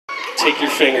Take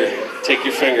your finger,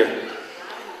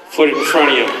 put it in front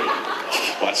of you.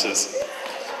 Watch this.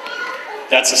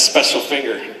 That's a special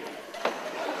finger.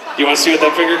 You want to see what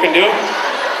that finger can do?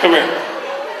 Come here.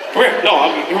 Come here.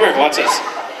 No, come here. Watch this.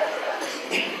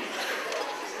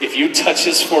 If you touch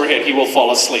his forehead, he will fall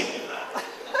asleep.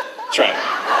 Try it.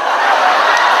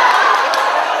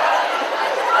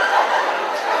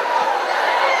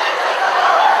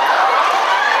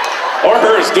 Or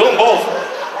hers. Do them both.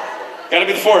 Gotta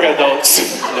be the forehead, though.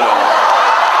 No.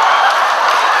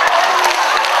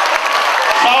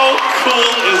 How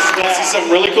cool is that? See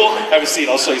something really cool? Have a seat.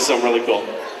 I'll show you something really cool.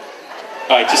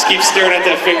 All right, just keep staring at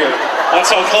that finger. Watch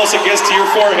how close it gets to your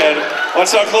forehead.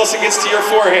 Watch how close it gets to your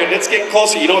forehead. It's getting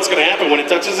closer. You know what's going to happen when it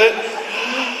touches it?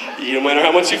 No matter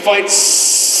how much you fight, sleep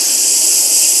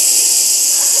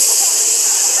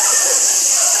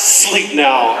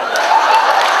now.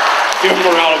 Give him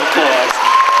a round of applause.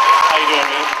 How you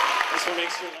doing, man? Just want to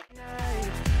make sure.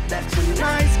 That's a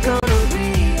nice girl.